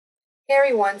Hey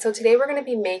everyone, so today we're going to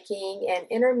be making an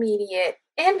intermediate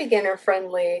and beginner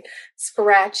friendly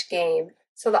scratch game.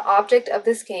 So the object of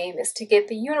this game is to get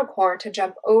the unicorn to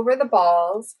jump over the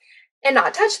balls and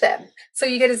not touch them. So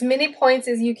you get as many points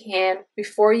as you can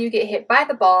before you get hit by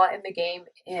the ball and the game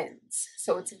ends.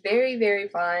 So it's very, very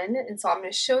fun. And so I'm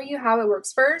going to show you how it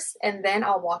works first and then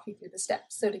I'll walk you through the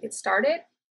steps. So to get started, I'm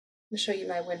going to show you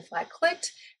my win flag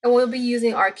clicked, and we'll be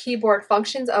using our keyboard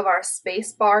functions of our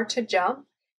space bar to jump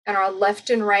and our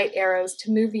left and right arrows to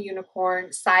move the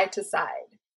unicorn side to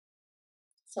side.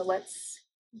 So let's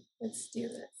do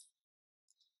this.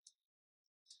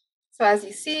 So as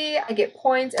you see, I get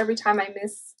points every time I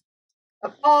miss a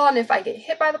ball, and if I get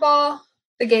hit by the ball,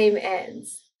 the game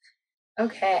ends.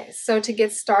 Okay, so to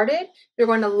get started, you're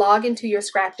going to log into your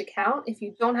Scratch account. If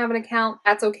you don't have an account,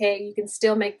 that's okay. You can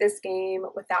still make this game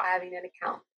without having an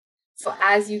account. So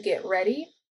as you get ready,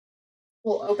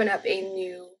 we'll open up a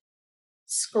new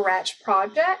Scratch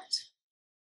project.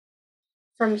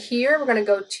 From here, we're going to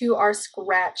go to our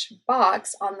Scratch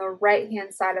box on the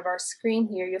right-hand side of our screen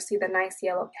here. You'll see the nice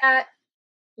yellow cat.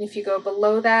 And if you go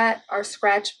below that, our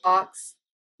Scratch box,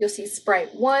 you'll see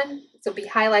Sprite 1. It'll be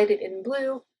highlighted in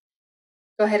blue.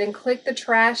 Go ahead and click the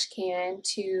trash can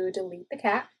to delete the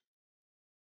cat.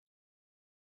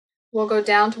 We'll go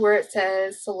down to where it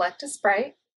says Select a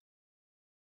Sprite.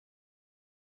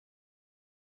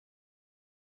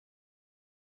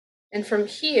 And from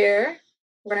here,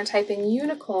 we're going to type in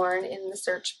unicorn in the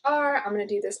search bar. I'm going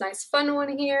to do this nice fun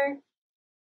one here.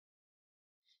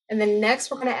 And then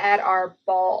next, we're going to add our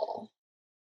ball.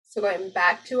 So going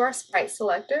back to our sprite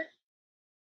selector,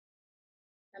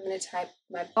 I'm going to type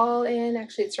my ball in.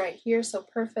 Actually, it's right here, so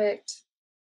perfect.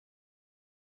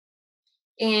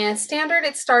 And standard,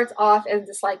 it starts off as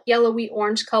this like yellowy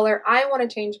orange color. I want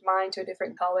to change mine to a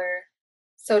different color.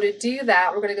 So to do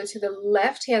that, we're going to go to the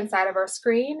left-hand side of our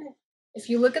screen. If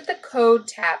you look at the code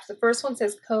tabs, the first one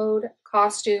says code,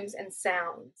 costumes, and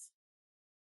sounds.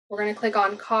 We're going to click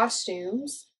on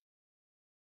costumes,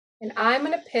 and I'm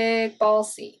going to pick ball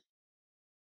C.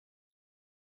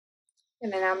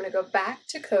 And then I'm going to go back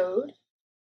to code.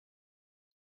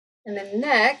 And then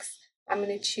next, I'm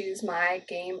going to choose my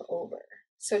game over.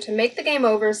 So to make the game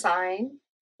over sign,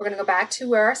 we're going to go back to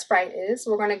where our sprite is.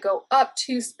 We're going to go up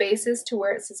 2 spaces to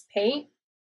where it says paint.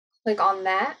 Click on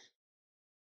that.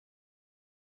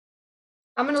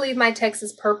 I'm going to leave my text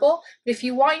as purple. But if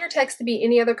you want your text to be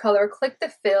any other color, click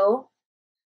the fill,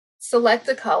 select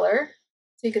the color.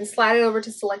 So you can slide it over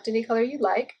to select any color you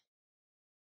like.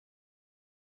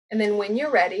 And then when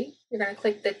you're ready, you're going to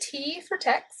click the T for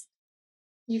text.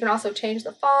 You can also change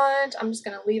the font. I'm just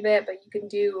going to leave it, but you can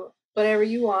do whatever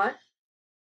you want.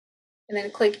 And then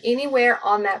click anywhere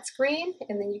on that screen,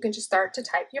 and then you can just start to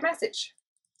type your message.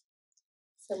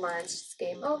 So mine's just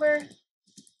game over.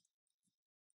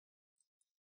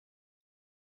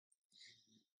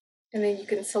 And then you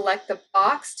can select the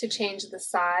box to change the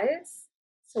size.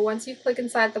 So once you click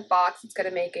inside the box, it's going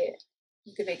to make it,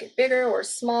 you can make it bigger or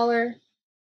smaller.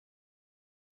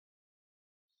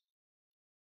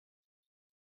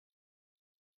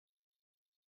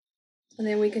 And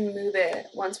then we can move it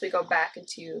once we go back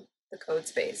into the code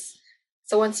space.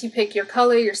 So once you pick your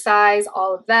color, your size,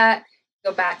 all of that,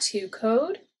 go back to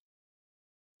code.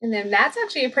 And then that's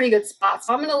actually a pretty good spot.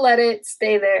 So I'm going to let it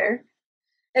stay there.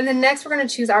 And then next we're going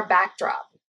to choose our backdrop.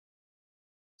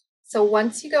 So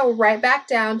once you go right back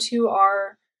down to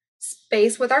our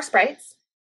space with our sprites,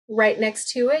 right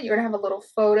next to it, you're going to have a little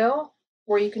photo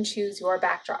where you can choose your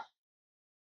backdrop.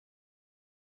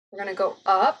 We're going to go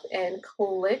up and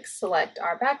click select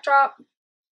our backdrop.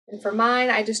 And for mine,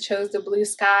 I just chose the blue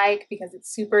sky because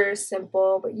it's super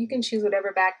simple, but you can choose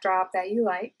whatever backdrop that you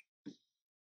like.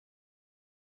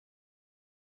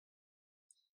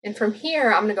 And from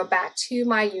here, I'm going to go back to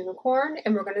my unicorn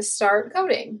and we're going to start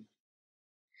coding.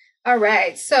 All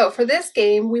right, so for this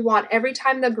game, we want every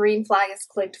time the green flag is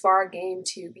clicked for our game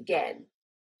to begin.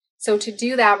 So to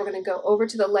do that, we're going to go over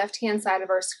to the left-hand side of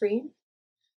our screen.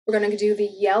 We're going to do the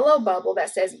yellow bubble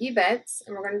that says events,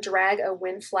 and we're going to drag a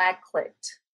win flag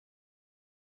clicked.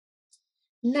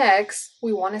 Next,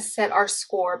 we want to set our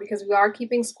score because we are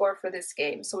keeping score for this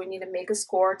game. So we need to make a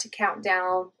score to count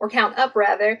down, or count up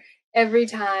rather, every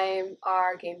time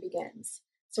our game begins.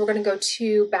 So we're going to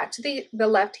go back to the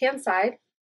left-hand side.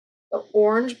 The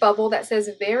orange bubble that says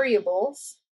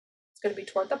variables, it's going to be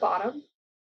toward the bottom.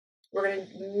 We're going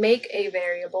to make a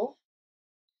variable.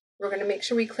 We're going to make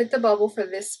sure we click the bubble for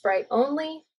this sprite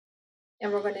only,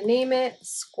 and we're going to name it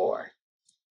score.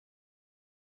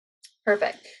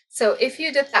 Perfect. So if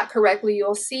you did that correctly,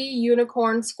 you'll see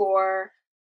unicorn score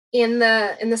in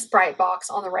the sprite box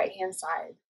on the right-hand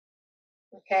side.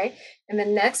 Okay, and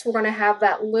then next we're going to have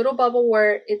that little bubble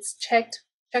where it's check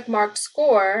marked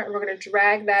score, and we're going to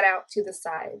drag that out to the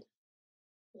side.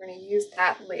 We're going to use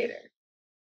that later.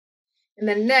 And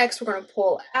then next we're going to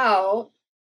pull out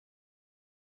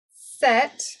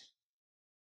set,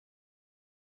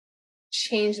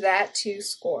 change that to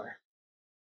score.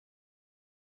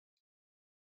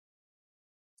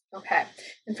 Okay,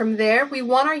 and from there, we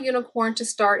want our unicorn to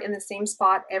start in the same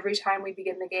spot every time we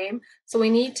begin the game. So we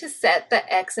need to set the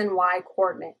X and Y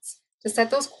coordinates. To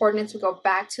set those coordinates, we go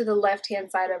back to the left-hand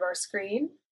side of our screen.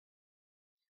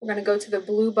 We're going to go to the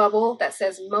blue bubble that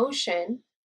says motion.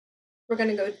 We're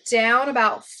going to go down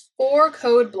about 4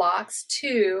 code blocks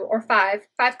or 5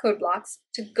 code blocks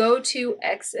to go to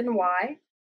X and Y.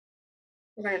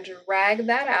 We're going to drag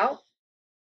that out.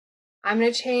 I'm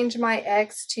going to change my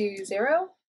X to 0.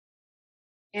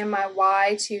 And my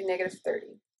Y to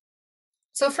 -30.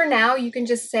 So for now, you can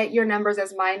just set your numbers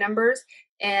as my numbers.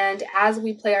 And as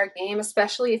we play our game,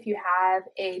 especially if you have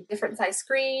a different size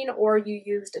screen or you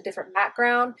used a different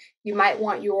background, you might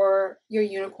want your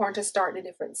unicorn to start in a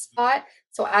different spot.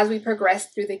 So as we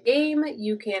progress through the game,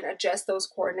 you can adjust those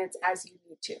coordinates as you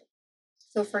need to.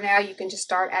 So for now, you can just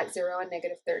start at 0 and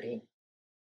 -30.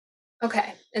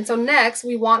 Okay, and so next,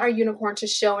 we want our unicorn to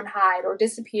show and hide or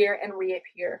disappear and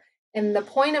reappear. And the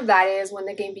point of that is when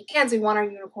the game begins, we want our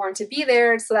unicorn to be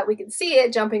there so that we can see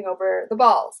it jumping over the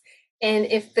balls. And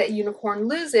if the unicorn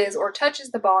loses or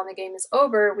touches the ball and the game is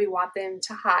over, we want them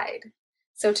to hide.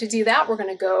 So to do that, we're going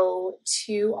to go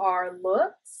to our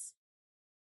looks,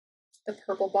 the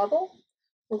purple bubble.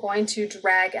 We're going to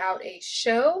drag out a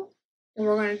show, and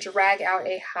we're going to drag out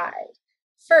a hide.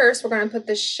 First, we're going to put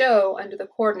the show under the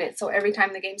coordinates, so every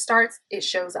time the game starts, it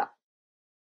shows up.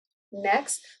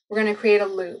 Next, we're going to create a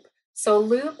loop. So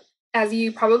loop, as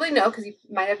you probably know, because you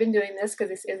might have been doing this because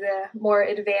this is a more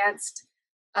advanced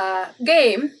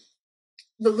game,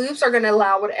 the loops are going to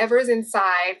allow whatever is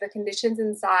inside, the conditions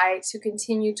inside, to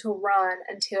continue to run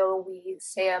until we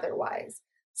say otherwise.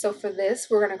 So for this,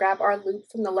 we're going to grab our loop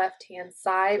from the left-hand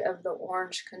side of the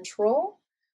orange control.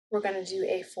 We're going to do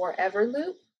a forever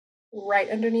loop right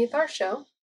underneath our show.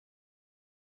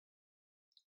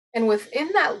 And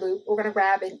within that loop, we're going to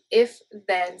grab an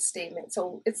if-then statement.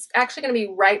 So it's actually going to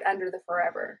be right under the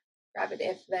forever. Grab an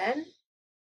if-then.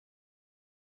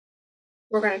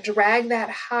 We're going to drag that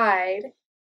hide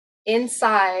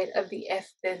inside of the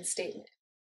if-then statement.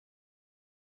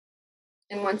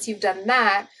 And once you've done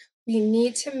that, we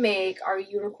need to make our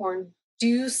unicorn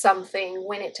do something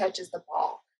when it touches the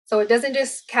ball. So it doesn't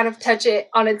just kind of touch it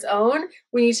on its own.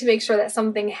 We need to make sure that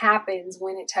something happens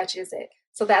when it touches it.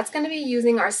 So that's going to be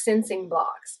using our sensing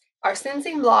blocks. Our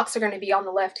sensing blocks are going to be on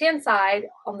the left-hand side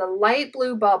on the light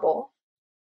blue bubble.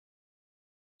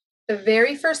 The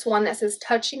very first one that says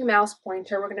touching mouse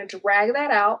pointer, we're going to drag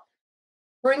that out,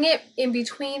 bring it in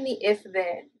between the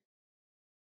if-then.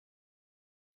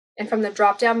 And from the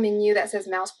drop-down menu that says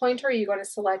mouse pointer, you're going to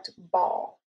select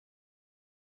ball.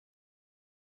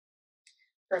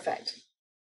 Perfect.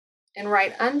 And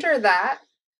right under that,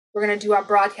 we're going to do our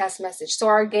broadcast message. So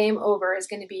our game over is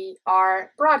going to be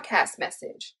our broadcast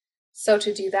message. So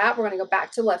to do that, we're going to go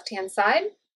back to the left-hand side.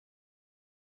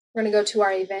 We're going to go to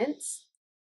our events.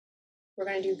 We're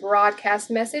going to do broadcast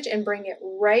message and bring it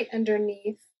right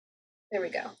underneath, there we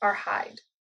go, our hide.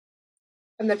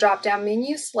 From the drop-down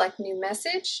menu, select new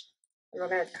message. And we're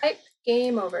going to type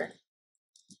game over.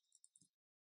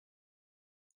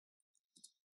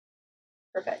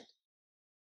 Perfect.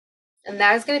 And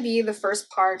that is going to be the first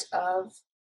part of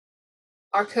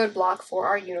our code block for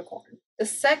our unicorn. The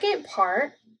second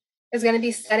part is going to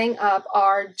be setting up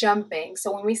our jumping.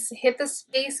 So when we hit the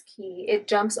space key, it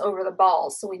jumps over the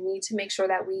balls. So we need to make sure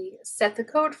that we set the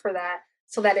code for that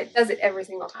so that it does it every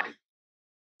single time.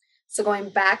 So going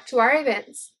back to our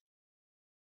events,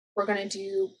 we're going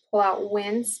to pull out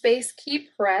when space key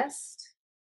pressed.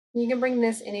 You can bring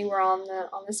this anywhere on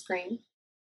the screen.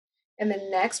 And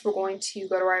then next, we're going to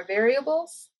go to our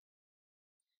variables.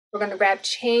 We're going to grab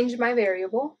change my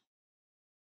variable.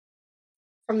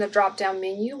 From the drop-down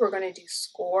menu, we're going to do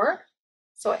score.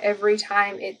 So every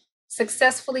time it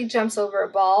successfully jumps over a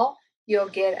ball, you'll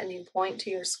get a new point to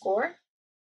your score.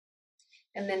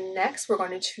 And then next, we're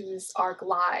going to choose our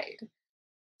glide.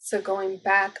 So going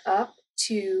back up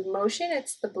to motion,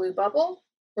 it's the blue bubble.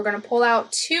 We're going to pull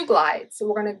out 2 glides. So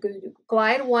we're going to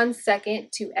glide 1 second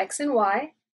to X and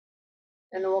Y.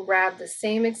 And then we'll grab the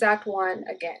same exact one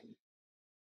again.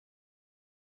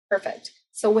 Perfect.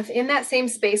 So within that same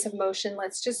space of motion,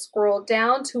 let's just scroll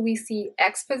down till we see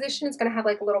X position. It's going to have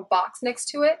like a little box next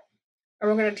to it. And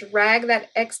we're going to drag that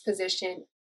X position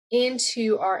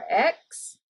into our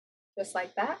X, just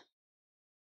like that.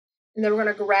 And then we're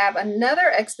going to grab another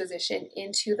X position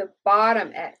into the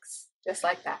bottom X, just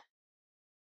like that.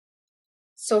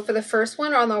 So for the first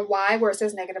one on the Y where it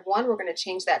says -1, we're going to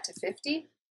change that to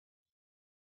 50.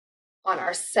 On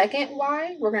our second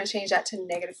Y, we're going to change that to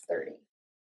 -30.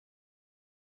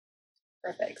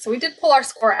 Perfect. So we did pull our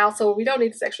score out, so we don't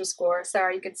need this extra score.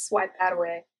 Sorry, you can swipe that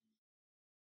away.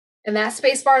 And that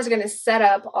space bar is going to set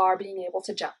up our being able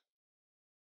to jump.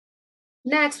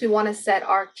 Next, we want to set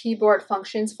our keyboard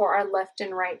functions for our left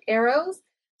and right arrows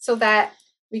so that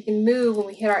we can move when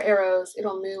we hit our arrows.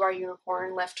 It'll move our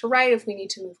unicorn left to right if we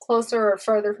need to move closer or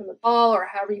further from the ball or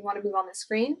however you want to move on the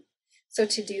screen. So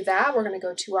to do that, we're going to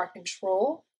go to our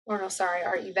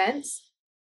our events.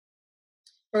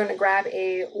 We're going to grab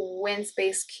a Win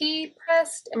Space key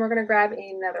pressed, and we're going to grab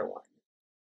another one.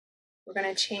 We're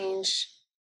going to change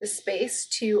the space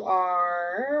to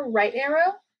our right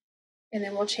arrow, and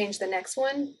then we'll change the next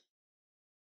one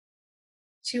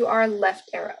to our left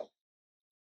arrow.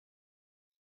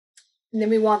 And then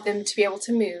we want them to be able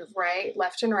to move, right,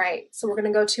 left and right. So we're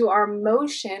going to go to our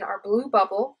motion, our blue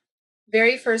bubble.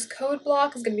 Very first code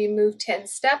block is going to be move 10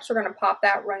 steps. We're going to pop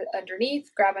that right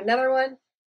underneath, grab another one,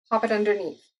 pop it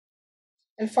underneath.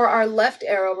 And for our left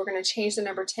arrow, we're going to change the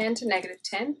number 10 to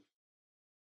 -10.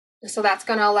 So that's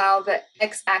going to allow the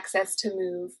x-axis to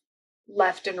move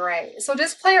left and right. So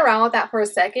just play around with that for a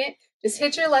second. Just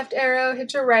hit your left arrow,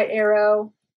 hit your right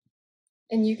arrow,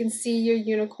 and you can see your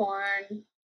unicorn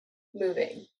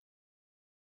moving.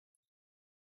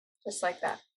 Just like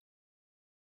that.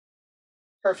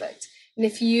 Perfect. And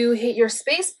if you hit your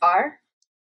space bar,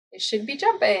 it should be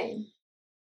jumping.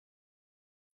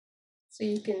 So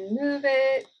you can move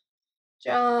it,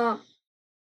 jump,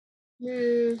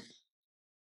 move,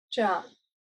 jump.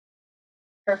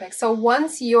 Perfect. So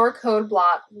once your code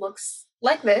block looks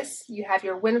like this, you have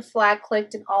your win flag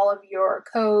clicked in all of your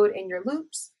code and your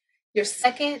loops, your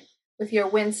second with your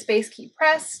win space key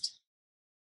pressed,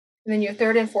 and then your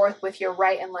third and fourth with your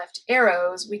right and left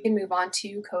arrows, we can move on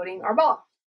to coding our ball.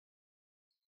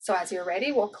 So as you're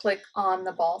ready, we'll click on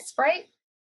the ball sprite.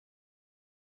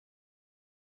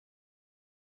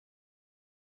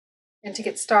 And to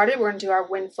get started, we're going to do our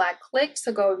win flag clicked.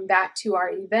 So going back to our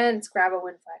events, grab a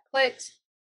win flag clicked.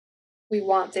 We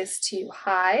want this to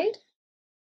hide.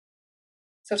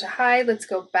 So to hide, let's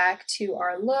go back to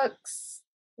our looks.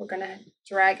 We're going to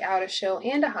drag out a show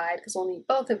and a hide because we'll need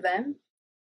both of them.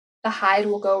 The hide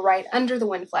will go right under the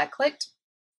win flag clicked.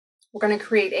 We're going to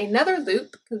create another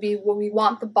loop because we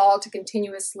want the ball to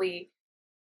continuously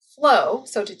flow.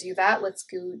 So to do that, let's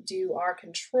go do our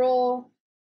control,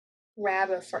 grab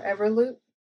a forever loop.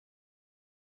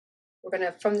 We're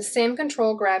going to, from the same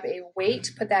control, grab a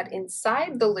wait, put that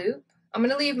inside the loop. I'm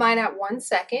going to leave mine at 1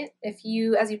 second. If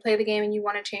you, as you play the game and you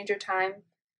want to change your time,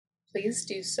 please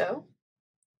do so.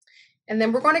 And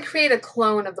then we're going to create a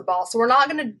clone of the ball. So we're not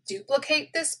going to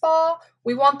duplicate this ball.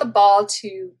 We want the ball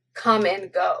to come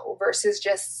and go versus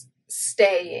just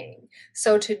staying.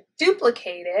 So to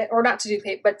duplicate it, or not to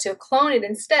duplicate, but to clone it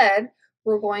instead,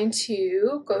 we're going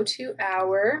to go to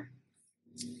our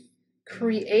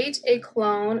create a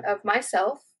clone of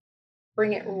myself,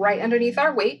 bring it right underneath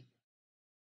our weight,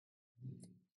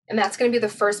 and that's going to be the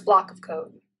first block of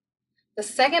code. The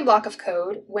second block of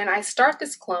code, when I start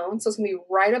this clone, so it's going to be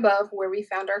right above where we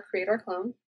found our create our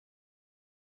clone,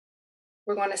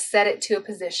 we're going to set it to a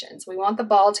position. So we want the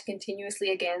ball to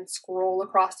continuously, again, scroll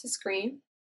across the screen.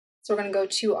 So we're going to go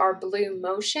to our blue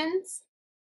motions,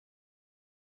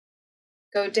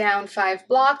 go down 5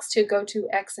 blocks to go to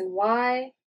X and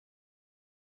Y,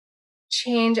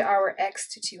 change our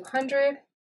X to 200,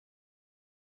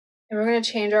 and we're going to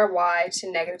change our Y to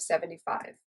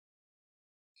 -75.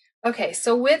 Okay,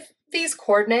 so with these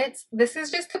coordinates, this is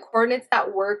just the coordinates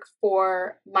that work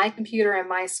for my computer and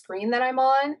my screen that I'm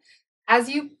on. As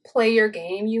you play your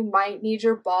game, you might need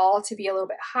your ball to be a little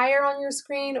bit higher on your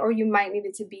screen, or you might need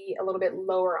it to be a little bit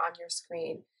lower on your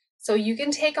screen. So you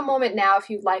can take a moment now if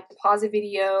you'd like to pause the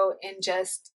video and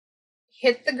just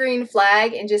hit the green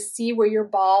flag and just see where your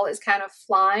ball is kind of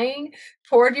flying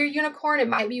toward your unicorn. It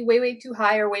might be way, way too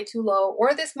high or way too low,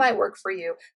 or this might work for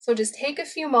you. So just take a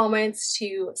few moments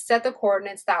to set the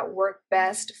coordinates that work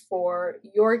best for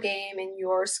your game and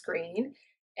your screen.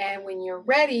 And when you're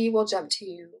ready, we'll jump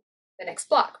to the next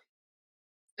block.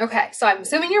 Okay, so I'm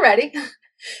assuming you're ready.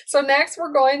 So next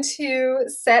we're going to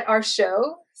set our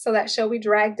show. So that show we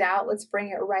dragged out, let's bring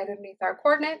it right underneath our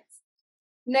coordinates.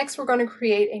 Next, we're going to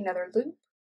create another loop.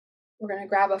 We're going to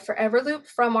grab a forever loop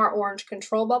from our orange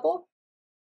control bubble.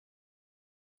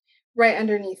 Right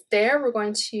underneath there, we're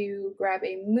going to grab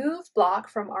a move block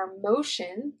from our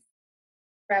motion,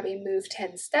 grab a move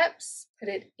 10 steps, put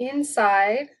it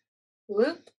inside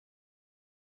loop.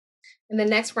 And then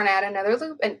next we're gonna add another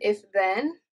loop, an if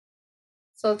then.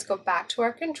 So let's go back to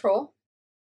our control.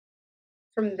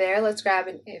 From there, let's grab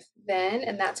an if then,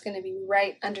 and that's gonna be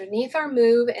right underneath our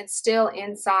move and still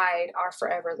inside our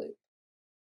forever loop.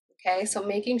 Okay, so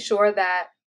making sure that,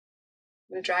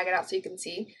 I'm gonna drag it out so you can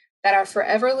see, that our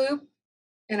forever loop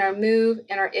and our move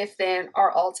and our if then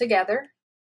are all together.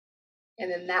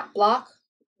 And then that block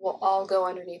will all go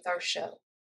underneath our show.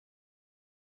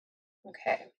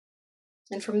 Okay.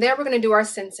 And from there, we're going to do our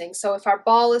sensing. So if our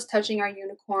ball is touching our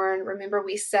unicorn, remember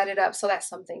we set it up so that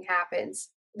something happens.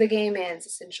 The game ends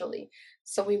essentially.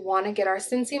 So we want to get our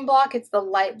sensing block. It's the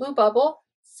light blue bubble,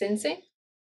 sensing.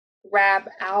 Grab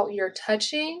out your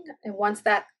touching. And once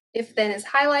that if then is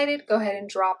highlighted, go ahead and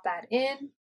drop that in.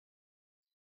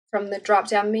 From the drop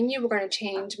down menu, we're going to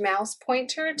change mouse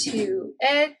pointer to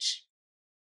edge.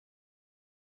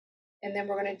 And then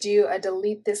we're going to do a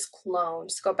delete this clone.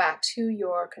 Just go back to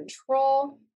your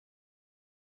control,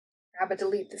 grab a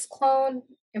delete this clone,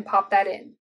 and pop that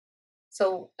in.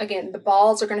 So again, the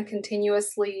balls are going to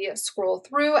continuously scroll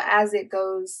through as it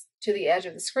goes to the edge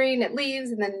of the screen, it leaves,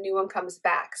 and then a new one comes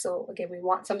back. So again, we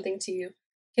want something to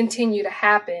continue to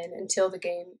happen until the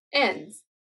game ends.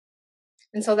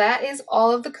 And so that is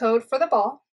all of the code for the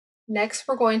ball. Next,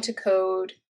 we're going to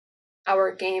code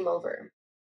our game over.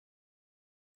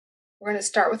 We're going to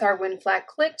start with our when flag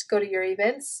clicked. Go to your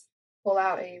events, pull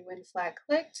out a when flag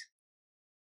clicked.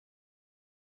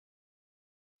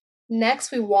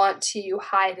 Next, we want to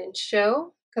hide and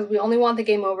show because we only want the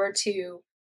game over to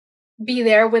be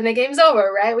there when the game's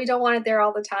over, right? We don't want it there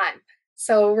all the time.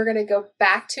 So we're going to go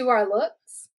back to our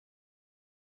looks.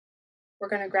 We're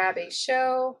going to grab a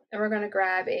show and we're going to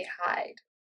grab a hide.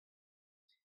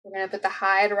 We're going to put the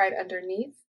hide right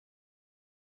underneath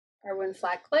our when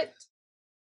flag clicked.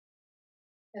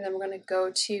 And then we're going to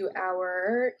go to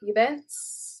our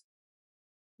events.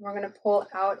 We're going to pull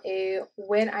out a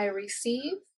when I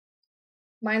receive.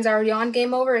 Mine's already on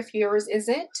game over. If yours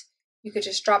isn't, you could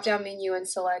just drop down menu and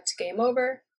select game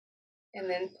over and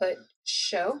then put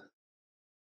show.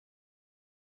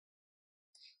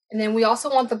 And then we also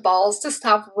want the balls to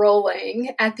stop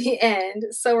rolling at the end.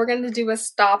 So we're going to do a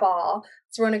stop all.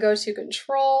 So we're going to go to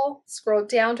control, scroll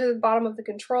down to the bottom of the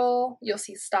control. You'll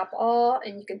see stop all,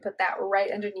 and you can put that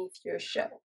right underneath your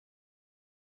show.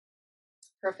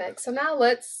 Perfect. So now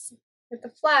let's hit the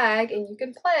flag and you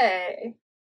can play.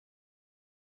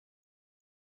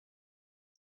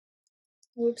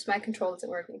 Oops, my control isn't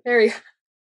working. There you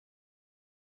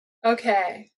go.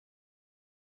 Okay.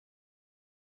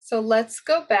 So let's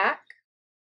go back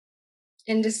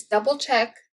and just double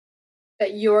check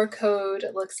that your code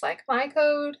looks like my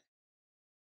code.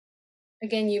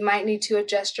 Again, you might need to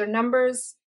adjust your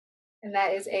numbers, and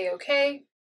that is a-okay.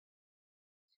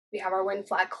 We have our when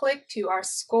flag click to our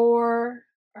score,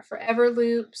 our forever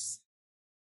loops,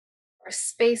 our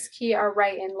space key, our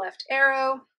right and left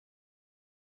arrow.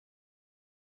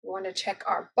 We want to check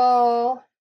our ball.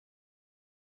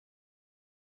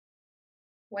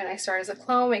 When I start as a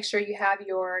clone, make sure you have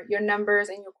your numbers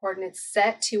and your coordinates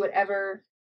set to whatever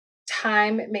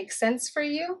time it makes sense for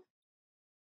you.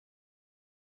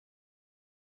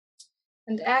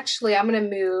 And actually, I'm going to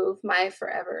move my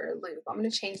forever loop. I'm going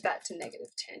to change that to -10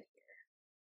 here.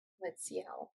 Let's see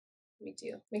how we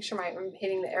do. Make sure I'm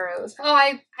hitting the arrows. Oh,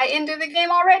 I ended the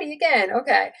game already again.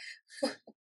 Okay.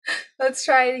 Let's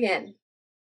try it again.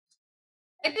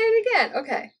 I did it again.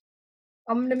 Okay.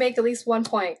 I'm going to make at least 1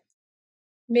 point.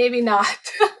 Maybe not.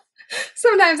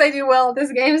 Sometimes I do well at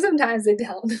this game, sometimes I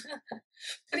don't.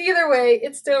 But either way,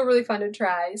 it's still really fun to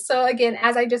try. So again,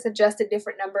 as I just adjusted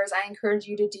different numbers, I encourage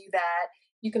you to do that.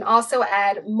 You can also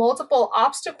add multiple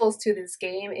obstacles to this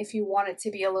game. If you want it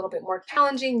to be a little bit more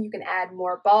challenging, you can add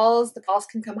more balls. The balls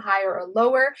can come higher or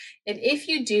lower. And if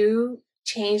you do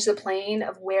change the plane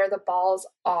of where the balls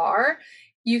are,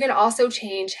 you can also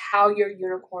change how your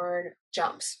unicorn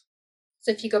jumps.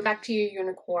 So if you go back to your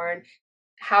unicorn,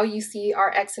 how you see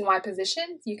our X and Y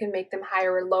positions, you can make them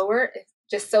higher or lower,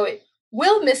 just so it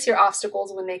will miss your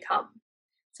obstacles when they come.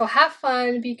 So have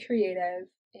fun, be creative,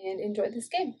 and enjoy this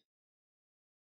game.